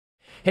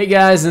Hey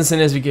guys,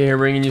 InsaneSVK here,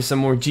 bringing you some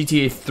more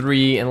GTA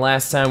 3, and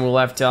last time we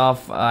left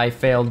off, I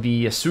failed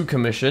the Asuka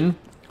mission,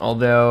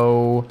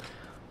 although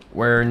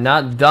we're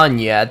not done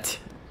yet,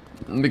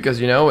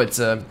 because, you know, it's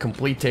a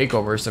complete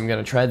takeover, so I'm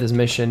gonna try this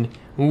mission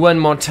one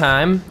more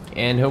time,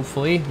 and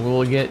hopefully we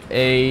will get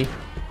a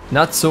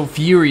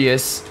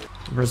not-so-furious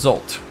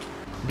result,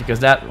 because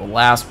that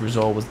last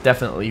result was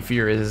definitely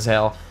furious as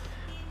hell.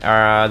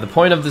 The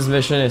point of this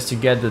mission is to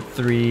get the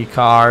 3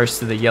 cars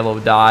to the yellow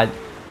dot,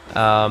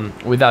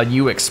 without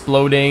you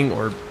exploding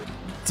or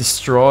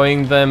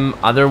destroying them.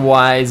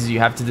 Otherwise you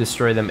have to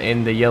destroy them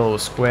in the yellow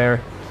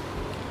square,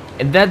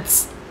 and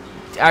that's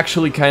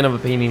actually kind of a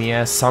pain in the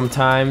ass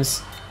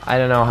sometimes. I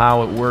don't know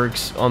how it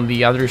works on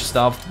the other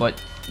stuff, but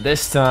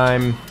this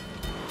time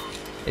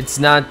it's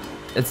not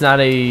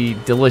a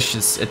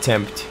delicious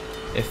attempt,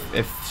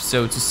 if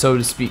so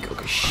to speak.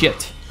 Okay,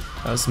 shit,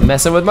 I was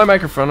messing with my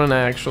microphone and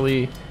I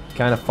actually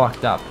kind of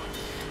fucked up.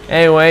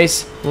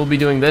 Anyways, we'll be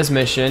doing this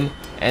mission,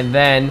 and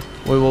then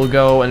we will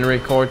go and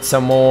record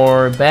some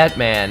more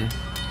Batman.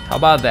 How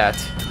about that?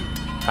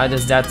 How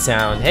does that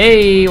sound?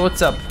 Hey,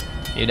 what's up?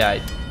 You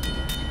died.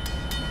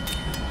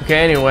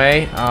 Okay,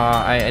 anyway,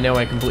 I know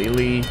I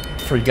completely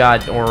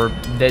forgot or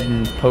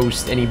didn't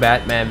post any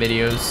Batman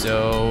videos,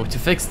 so to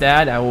fix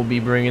that, I will be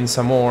bringing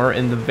some more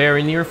in the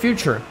very near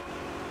future.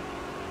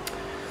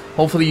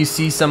 Hopefully you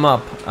see some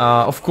up.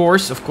 Of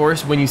course,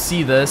 when you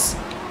see this,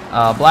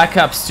 Black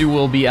Ops 2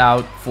 will be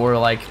out for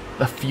like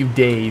a few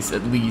days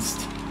at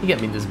least. You get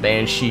me this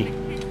Banshee.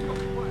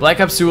 Black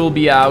Ops 2 will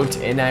be out,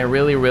 and I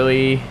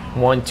really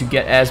want to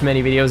get as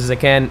many videos as I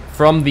can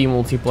from the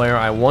multiplayer.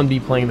 I won't be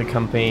playing the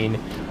campaign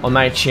on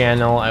my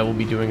channel. I will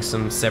be doing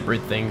some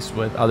separate things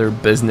with other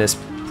business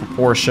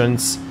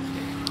proportions.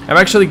 I've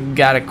actually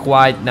got a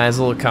quite nice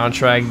little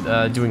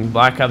contract doing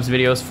Black Ops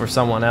videos for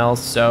someone else,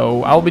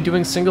 so I'll be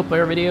doing single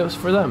player videos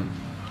for them.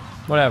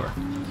 Whatever.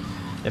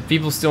 If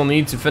people still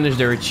need to finish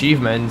their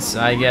achievements,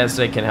 I guess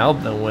I can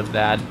help them with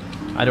that.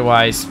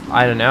 Otherwise,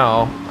 I don't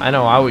know.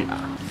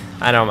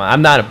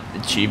 I'm not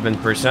an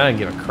achievement person. I don't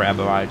give a crap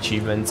about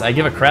achievements. I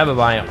give a crap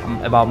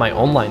about my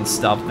online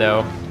stuff,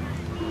 though.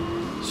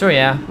 So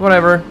yeah,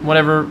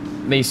 whatever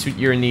may suit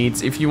your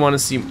needs. If you want to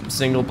see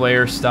single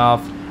player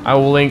stuff, I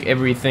will link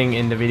everything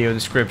in the video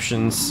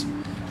descriptions,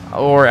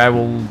 or I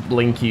will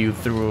link you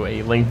through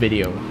a link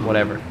video,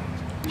 whatever.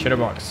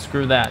 Shitterbox,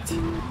 screw that.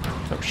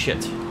 Oh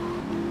shit.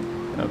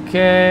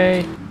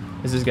 Okay,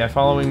 is this guy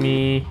following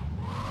me?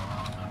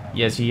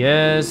 Yes, he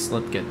is.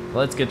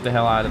 Let's get the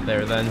hell out of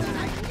there then.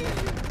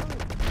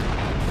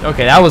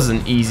 Okay, that was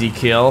an easy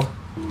kill.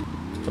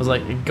 I was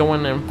like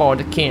going in for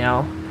the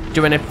kill,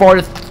 doing it for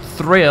the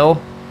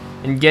thrill,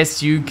 and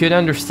guess you could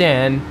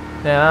understand.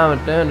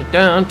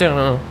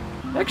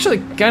 Actually,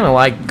 kind of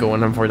like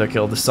going in for the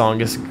kill. The song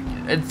is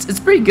it's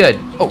pretty good.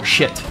 Oh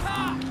shit.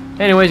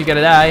 Anyways, you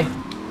gotta die.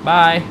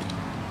 Bye.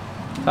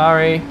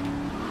 Sorry.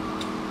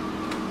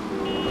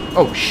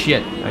 Oh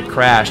shit, I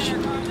crashed.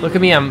 Look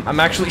at me, I'm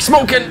actually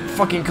smoking!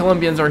 Fucking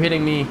Colombians are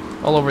hitting me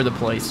all over the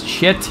place.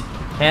 Shit.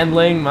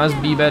 Handling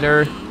must be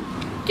better.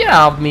 Get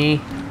off me.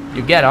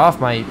 You get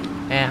off my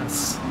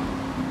ass.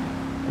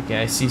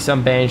 Okay, I see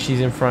some Banshees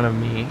in front of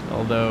me,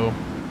 although...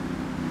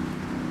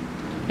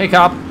 Hey,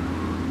 cop.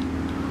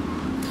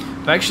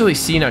 I've actually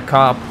seen a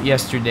cop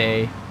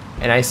yesterday,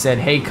 and I said,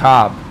 hey,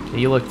 cop. And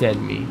he looked at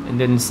me and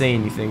didn't say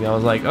anything. I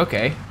was like,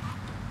 okay.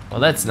 Well,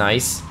 that's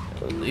nice.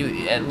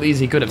 At least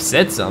he could have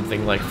said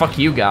something like, fuck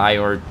you, guy,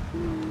 or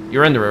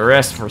you're under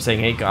arrest for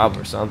saying hey cop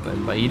or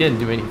something, but he didn't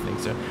do anything,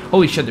 so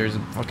holy shit, there's a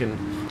fucking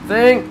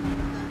thing.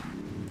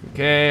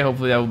 Okay,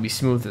 hopefully that will be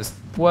smooth as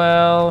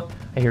well.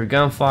 I hear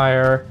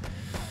gunfire.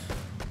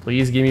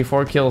 Please give me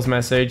 4 kills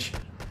message.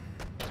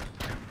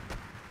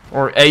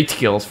 Or 8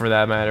 kills for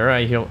that matter.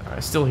 I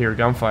still hear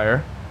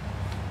gunfire.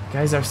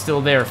 Guys are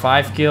still there.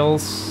 5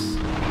 kills.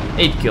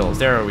 8 kills,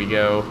 there we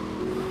go.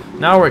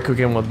 Now we're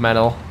cooking with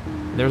metal.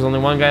 There's only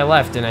one guy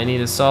left, and I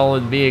need a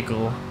solid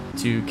vehicle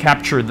to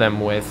capture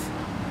them with,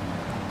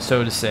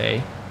 so to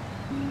say.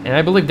 And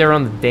I believe they're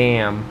on the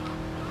dam.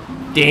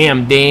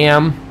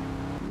 Dam.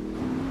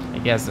 I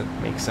guess that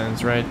makes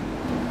sense, right?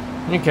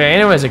 Okay,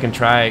 anyways, I can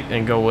try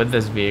and go with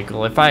this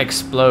vehicle. If I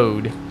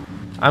explode,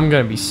 I'm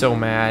gonna be so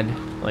mad.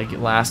 Like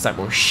last time.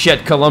 Oh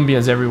shit,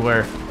 Colombians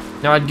everywhere.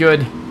 Not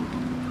good.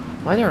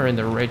 Why they're in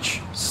the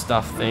rich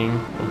stuff thing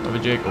of a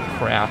jig? Oh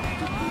crap.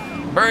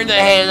 Burn the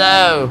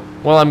halo!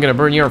 Well, I'm gonna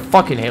burn your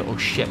fucking halo. Oh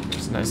shit,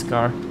 there's a nice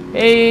car.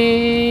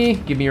 Hey,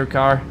 give me your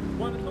car.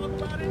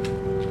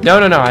 No,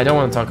 I don't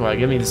want to talk about it.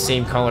 Give me the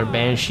same color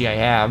Banshee I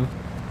have,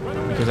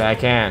 because I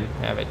can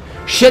have it.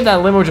 Shit,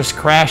 that limo just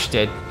crashed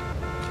it.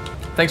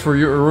 Thanks for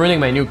ruining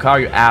my new car,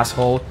 you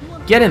asshole.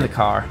 Get in the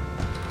car.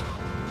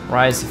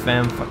 Rise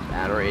FM, fuck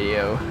that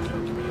radio.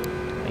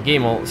 My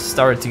game will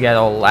start to get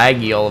all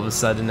laggy all of a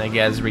sudden, I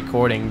guess.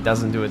 Recording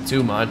doesn't do it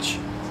too much.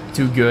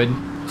 Too good.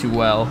 Too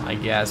well, I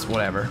guess,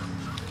 whatever.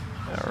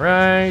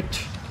 Alright.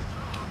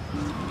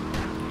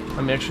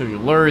 Let me actually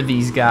lure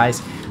these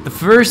guys. The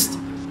first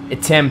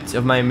attempt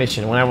of my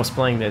mission when I was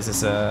playing this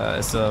is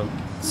a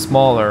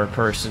smaller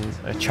person,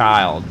 a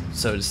child,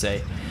 so to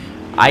say.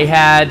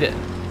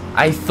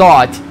 I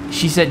thought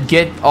she said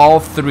get all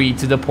 3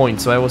 to the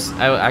point, so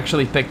I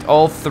actually picked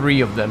all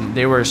 3 of them.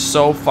 They were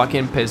so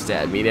fucking pissed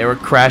at me. They were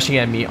crashing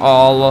at me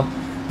all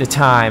the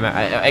time.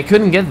 I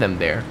couldn't get them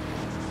there,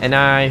 and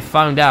I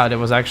found out it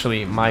was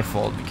actually my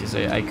fault because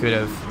I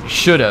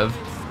should have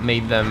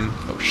made them.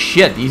 Oh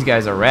shit, these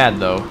guys are rad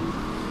though.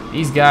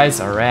 These guys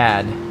are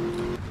rad.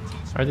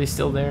 Are they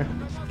still there?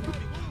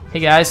 Hey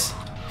guys,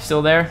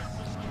 still there?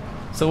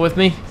 Still with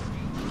me?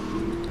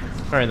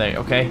 Where are they?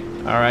 Okay,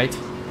 alright.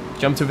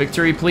 Jump to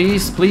victory,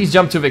 please. Please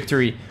jump to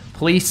victory.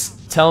 Please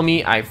tell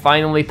me I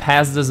finally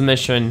passed this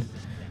mission.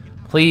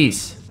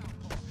 Please.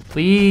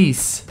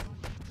 Please.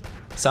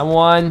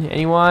 Someone?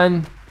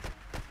 Anyone?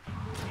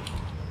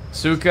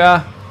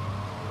 Suka?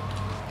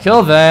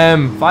 Kill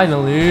them!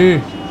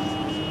 Finally!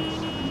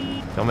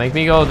 Don't make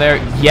me go there.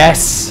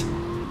 Yes!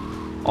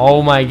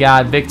 Oh my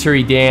god,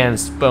 victory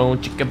dance. Boom,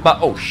 chicka ba.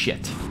 Oh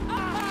shit.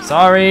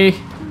 Sorry.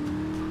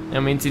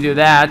 Didn't mean to do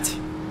that.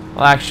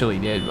 Well, actually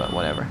did, but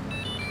whatever.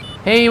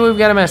 Hey, we've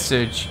got a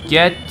message.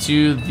 Get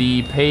to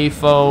the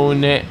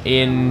payphone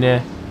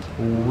in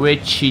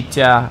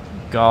Wichita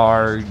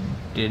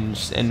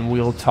Gardens and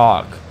we'll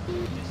talk.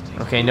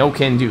 Okay, no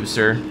can do,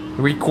 sir.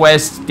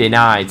 Request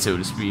denied, so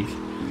to speak.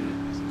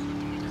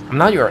 I'm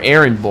not your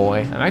errand boy.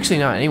 I'm actually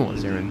not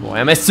anyone's errand boy.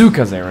 I'm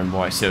Asuka's errand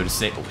boy, so to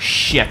say. Oh,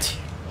 shit.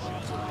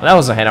 Well, that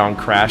was a head-on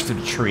crash to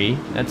the tree.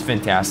 That's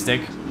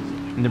fantastic.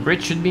 And the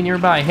bridge should be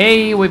nearby.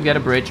 Hey, we've got a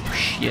bridge. Oh,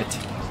 shit.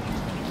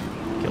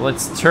 Okay,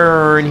 let's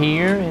turn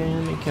here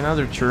and make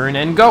another turn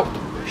and go.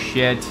 Oh,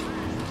 shit.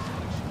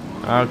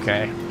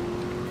 Okay.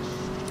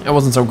 That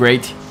wasn't so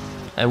great.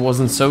 That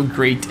wasn't so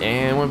great.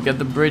 And we've got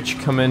the bridge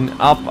coming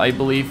up, I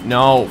believe.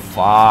 No,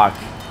 fuck.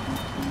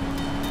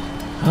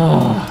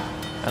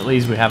 At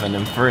least we have an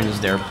Infernus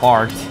there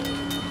parked.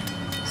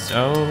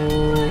 So,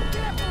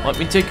 let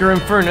me take your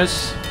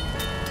Infernus.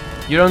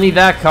 You don't need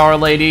that car,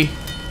 lady.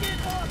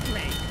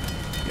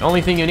 The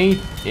only thing you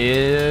need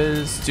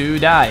is to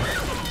die.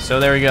 So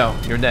there we go.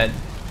 You're dead.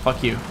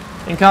 Fuck you.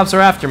 And cops are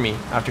after me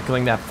after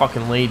killing that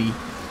fucking lady.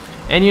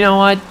 And you know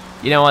what?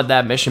 You know what?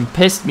 That mission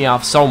pissed me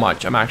off so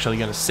much. I'm actually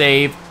gonna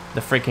save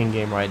the freaking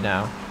game right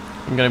now.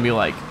 I'm gonna be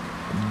like,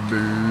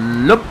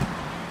 bloop.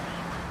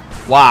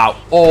 Wow.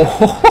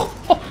 Oh.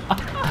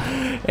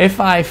 If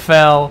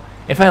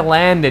I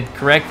landed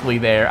correctly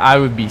there, I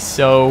would be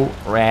so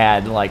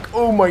rad. Like,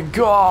 oh my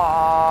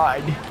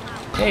god.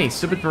 Hey,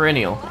 stupid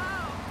perennial.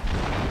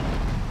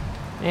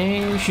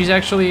 Hey, she's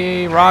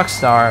actually a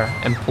Rockstar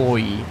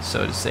employee,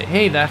 so to say.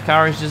 Hey, that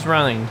car is just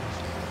running.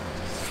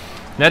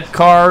 That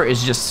car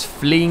is just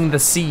fleeing the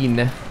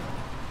scene.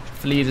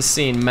 Flee the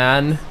scene,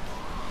 man.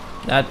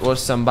 That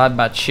was some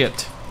bad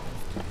shit.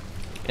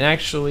 And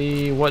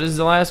actually, what is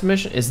the last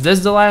mission? Is this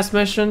the last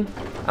mission?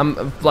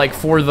 I'm like,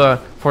 for the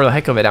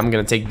heck of it, I'm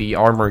gonna take the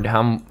armored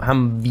Humvee.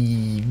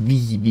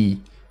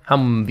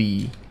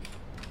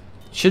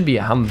 Should be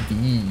a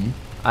Humvee.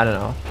 I don't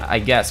know. I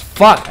guess.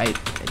 Fuck. I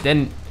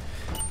didn't.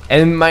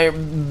 And my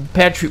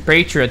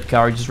Patriot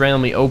car just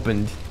randomly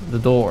opened the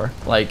door.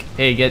 Like,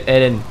 hey, get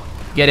in.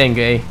 Get in,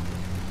 gay.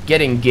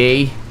 Get in,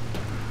 gay.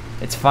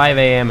 It's 5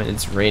 a.m. and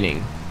it's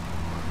raining.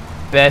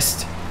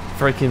 Best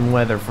freaking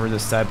weather for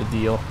this type of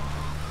deal.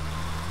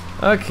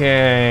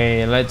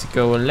 Okay, let's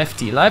go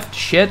lefty left.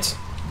 Shit.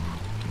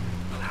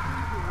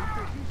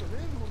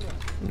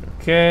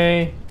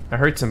 Okay. I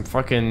heard some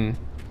fucking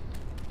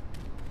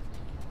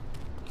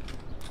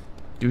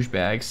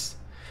douchebags.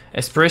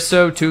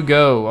 Espresso to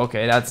go.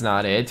 Okay, that's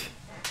not it.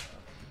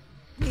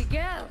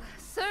 Miguel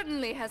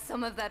certainly has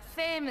some of that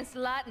famous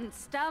Latin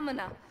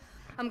stamina.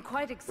 I'm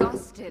quite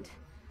exhausted.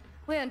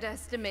 We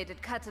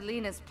underestimated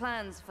Catalina's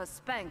plans for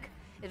Spank.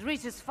 It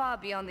reaches far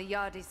beyond the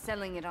yardies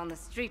selling it on the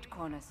street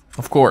corners.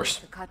 Of course.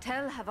 The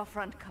cartel have a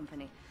front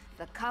company,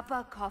 the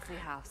Kappa Coffee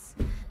House.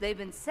 They've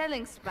been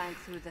selling Spank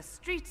through the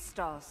street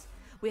stalls.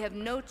 We have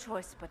no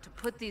choice but to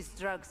put these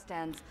drug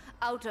stands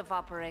out of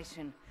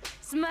operation.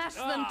 Smash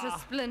them to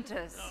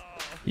splinters.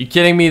 You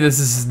kidding me? This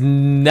is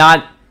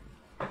not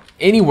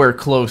anywhere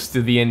close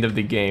to the end of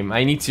the game.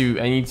 I need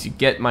to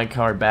get my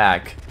car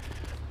back.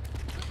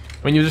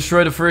 When you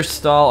destroy the first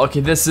stall,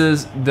 okay, this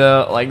is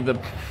the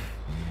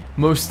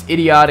most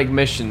idiotic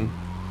mission,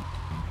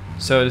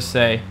 so to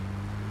say.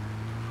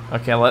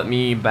 Okay, let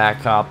me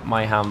back up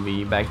my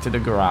Humvee back to the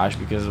garage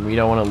because we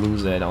don't want to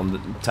lose it on the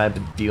type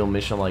of deal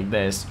mission like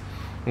this.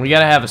 We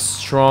gotta have a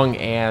strong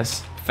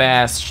ass,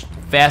 fast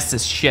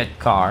as shit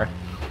car,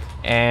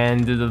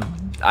 and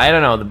I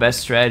don't know, the best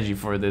strategy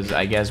for this,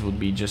 I guess, would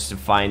be just to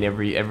find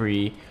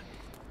everything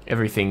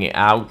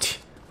out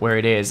where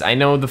it is. I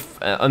know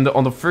on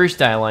the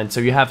first island, so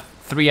you have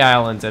 3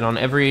 islands, and on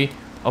every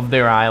of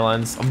their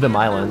islands,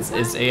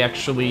 is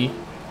actually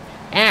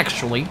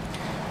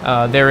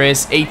there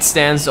is 8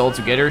 stands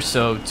altogether.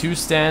 So 2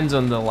 stands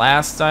on the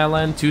last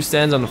island, 2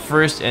 stands on the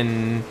first,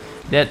 and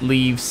that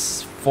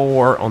leaves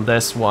 4 on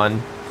this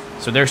one.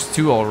 So there's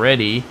 2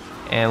 already,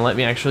 and let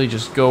me actually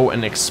just go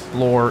and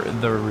explore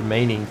the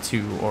remaining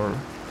 2, or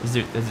is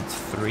it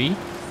 3?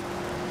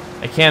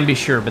 I can't be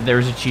sure, but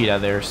there's a cheetah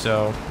there,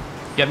 so...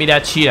 Get me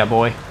that cheetah,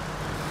 boy.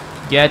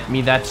 Get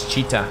me that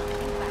cheetah.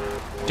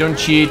 Don't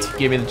cheat,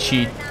 give me the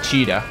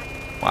cheetah.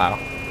 Wow.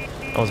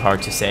 That was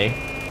hard to say.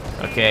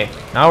 Okay,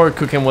 now we're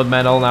cooking with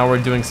metal, now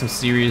we're doing some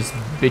serious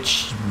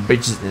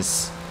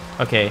business.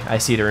 Okay, I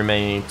see the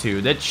remaining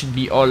two. That should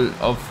be all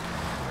of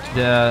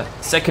the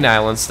second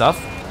island stuff.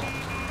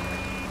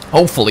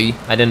 Hopefully,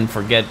 I didn't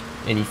forget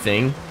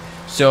anything.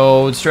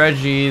 So, the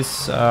strategy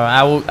is,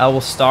 I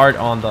will start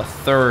on the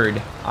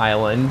third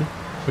island,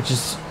 which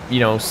is, you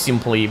know,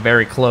 simply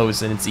very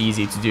close and it's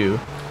easy to do.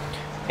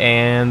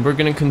 And we're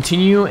gonna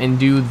continue and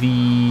do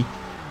the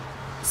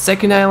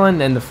second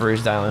island and the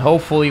first island.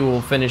 Hopefully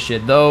we'll finish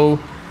it, though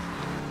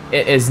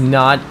it is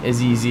not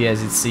as easy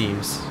as it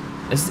seems.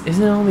 Isn't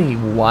there only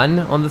one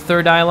on the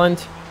third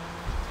island?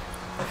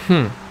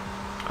 I'm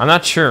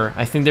not sure.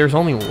 I think there's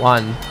only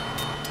one.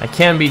 I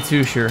can't be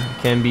too sure.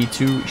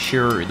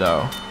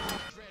 Though.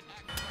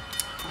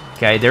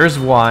 Okay, there's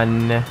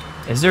one.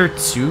 Is there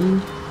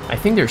two? I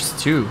think there's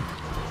two.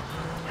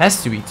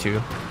 Has to be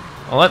two.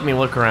 Well, let me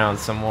look around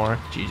some more.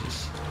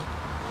 Jesus.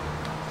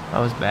 That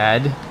was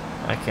bad.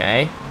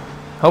 Okay.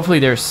 Hopefully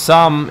there's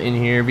some in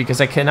here because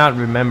I cannot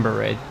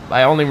remember it.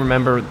 I only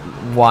remember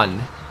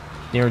one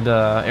near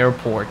the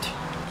airport.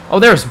 Oh,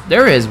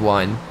 there is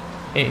one.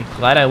 Hey,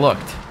 glad I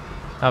looked.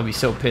 I'll be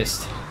so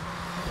pissed.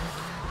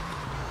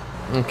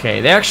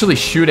 Okay, they actually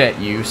shoot at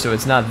you, so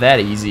it's not that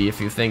easy if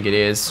you think it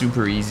is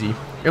super easy.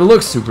 It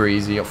looks super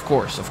easy, of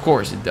course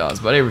it does,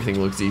 but everything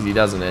looks easy,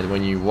 doesn't it,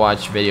 when you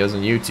watch videos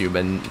on YouTube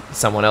and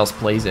someone else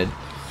plays it.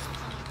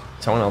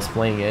 Someone else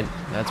playing it,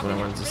 that's what I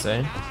wanted to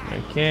say.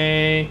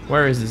 Okay,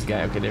 where is this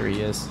guy? Okay, there he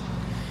is.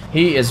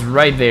 He is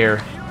right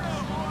there.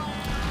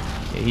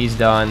 Okay, he's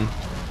done.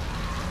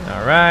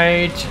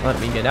 Alright, let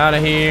me get out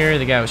of here.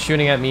 The guy was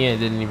shooting at me and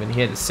didn't even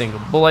hit a single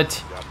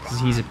bullet, because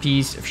he's a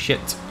piece of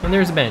shit. And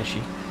there's a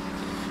Banshee.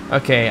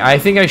 Okay, I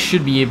think I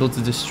should be able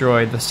to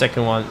destroy the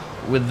second one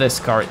with this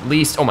car at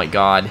least. Oh my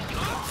god.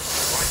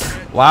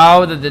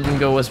 Wow, that didn't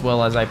go as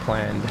well as I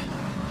planned.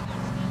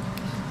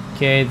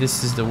 Okay,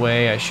 this is the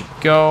way I should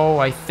go,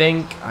 I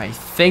think.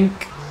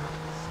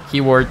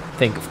 Keyword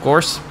think, of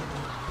course.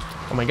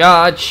 Oh my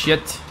god,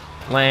 shit.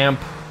 Lamp.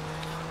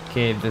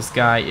 Okay, this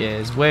guy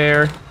is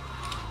where?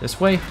 This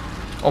way?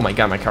 Oh my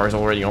god, my car is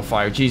already on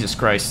fire. Jesus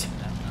Christ.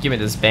 Give me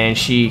this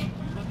Banshee.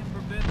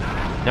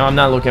 No, I'm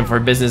not looking for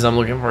business, I'm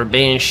looking for a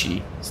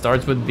Banshee.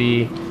 Starts with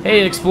B.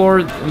 Hey, explore,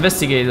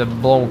 investigate a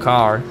blown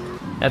car.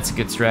 That's a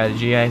good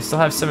strategy. I still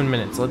have 7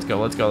 minutes. Let's go,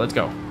 let's go, let's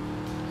go.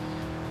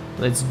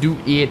 Let's do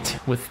it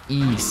with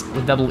ease,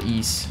 with double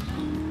ease.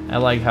 I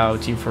like how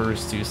Team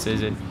Fortress 2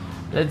 says it.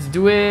 Let's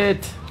do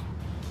it!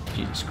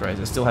 Jesus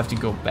Christ, I still have to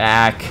go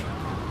back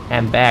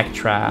and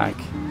backtrack.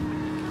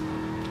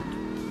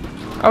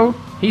 Oh,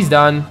 he's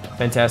done.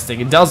 Fantastic.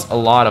 It does a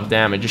lot of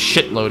damage, a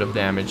shitload of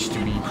damage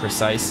to be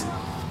precise.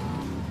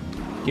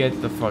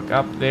 Get the fuck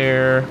up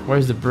there.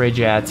 Where's the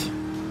bridge at?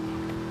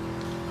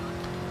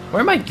 Where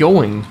am I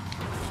going?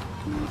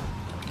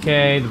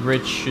 Okay, the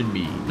bridge should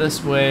be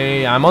this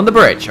way. I'm on the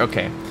bridge.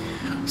 Okay.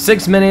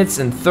 6 minutes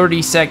and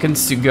 30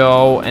 seconds to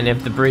go, and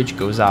if the bridge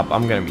goes up,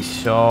 I'm gonna be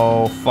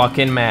so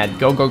fucking mad.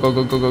 Go, go, go,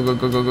 go, go, go, go,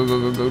 go, go, go, go,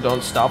 go, go.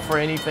 Don't stop for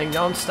anything.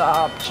 Don't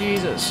stop.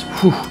 Jesus.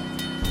 Whew.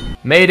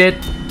 Made it.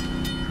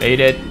 Made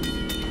it.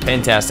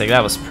 Fantastic.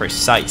 That was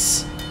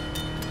precise.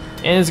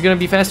 And it's gonna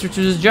be faster to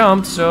just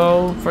jump,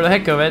 so for the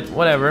heck of it,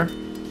 whatever.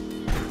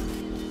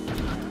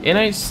 And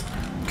I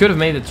could have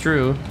made it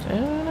through.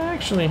 And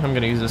actually, I'm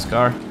gonna use this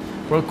car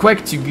real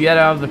quick to get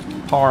out of the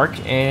park,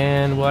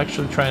 and we'll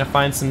actually try to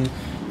find some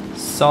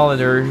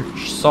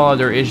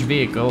solider-ish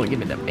vehicle. Give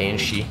me that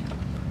Banshee.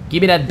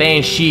 Give me that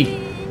Banshee.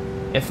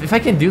 If I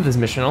can do this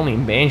mission only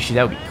in Banshee,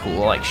 that would be cool.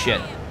 Like shit.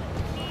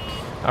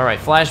 All right,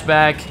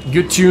 flashback.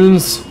 Good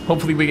tunes.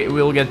 Hopefully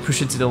we'll get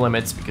pushed to the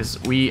limits,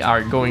 because we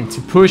are going to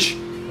push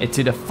it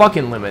to the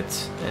fucking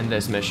limit in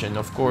this mission.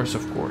 Of course,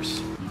 of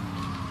course.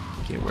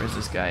 Okay, where's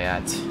this guy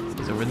at?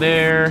 He's over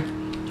there.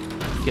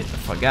 Get the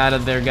fuck out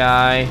of there,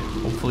 guy.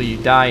 Hopefully you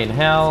die in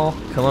hell.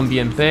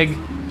 Colombian pig.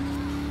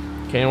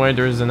 Okay, anyway,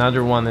 there's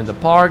another one in the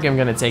park. I'm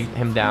gonna take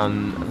him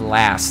down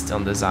last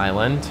on this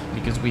island,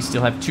 because we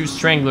still have 2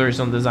 stranglers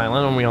on this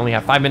island and we only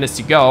have 5 minutes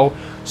to go.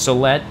 So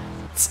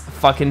let's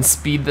fucking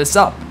speed this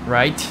up,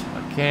 right?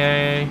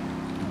 Okay.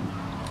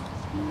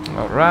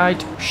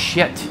 Alright.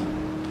 Shit.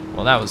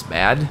 Well, that was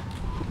bad.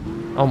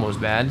 Almost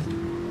bad.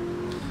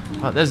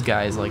 Oh, this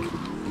guy is like...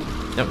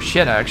 No,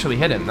 shit, I actually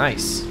hit him.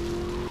 Nice.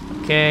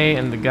 Okay,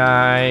 and the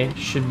guy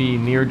should be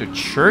near the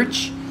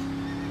church.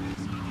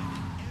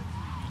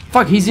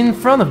 Fuck, he's in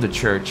front of the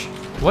church.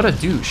 What a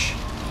douche.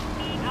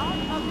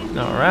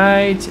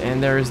 Alright,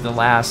 and there's the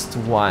last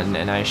one,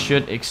 and I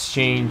should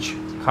exchange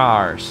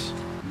cars.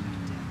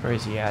 Where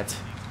is he at?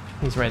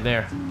 He's right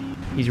there.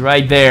 He's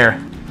right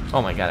there.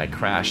 Oh my god, I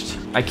crashed.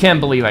 I can't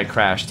believe I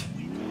crashed.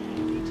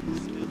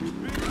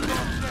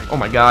 Oh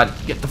my god,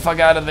 get the fuck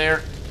out of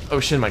there. Oh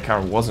shit, my car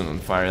wasn't on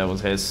fire. That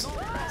was his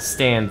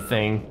stand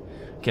thing.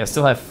 Okay, I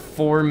still have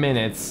 4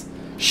 minutes.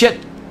 Shit!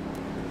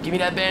 Give me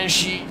that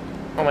Banshee.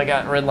 Oh my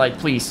god, red light,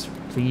 please.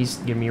 Please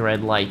give me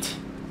red light.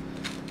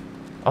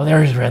 Oh,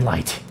 there is red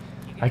light.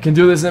 I can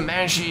do this in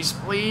Banshees,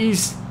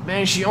 please.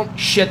 Banshee, oh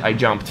shit, I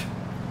jumped.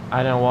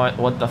 I don't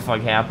know what the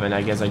fuck happened.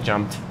 I guess I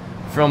jumped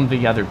from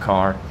the other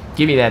car.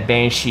 Give me that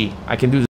Banshee. I can do this.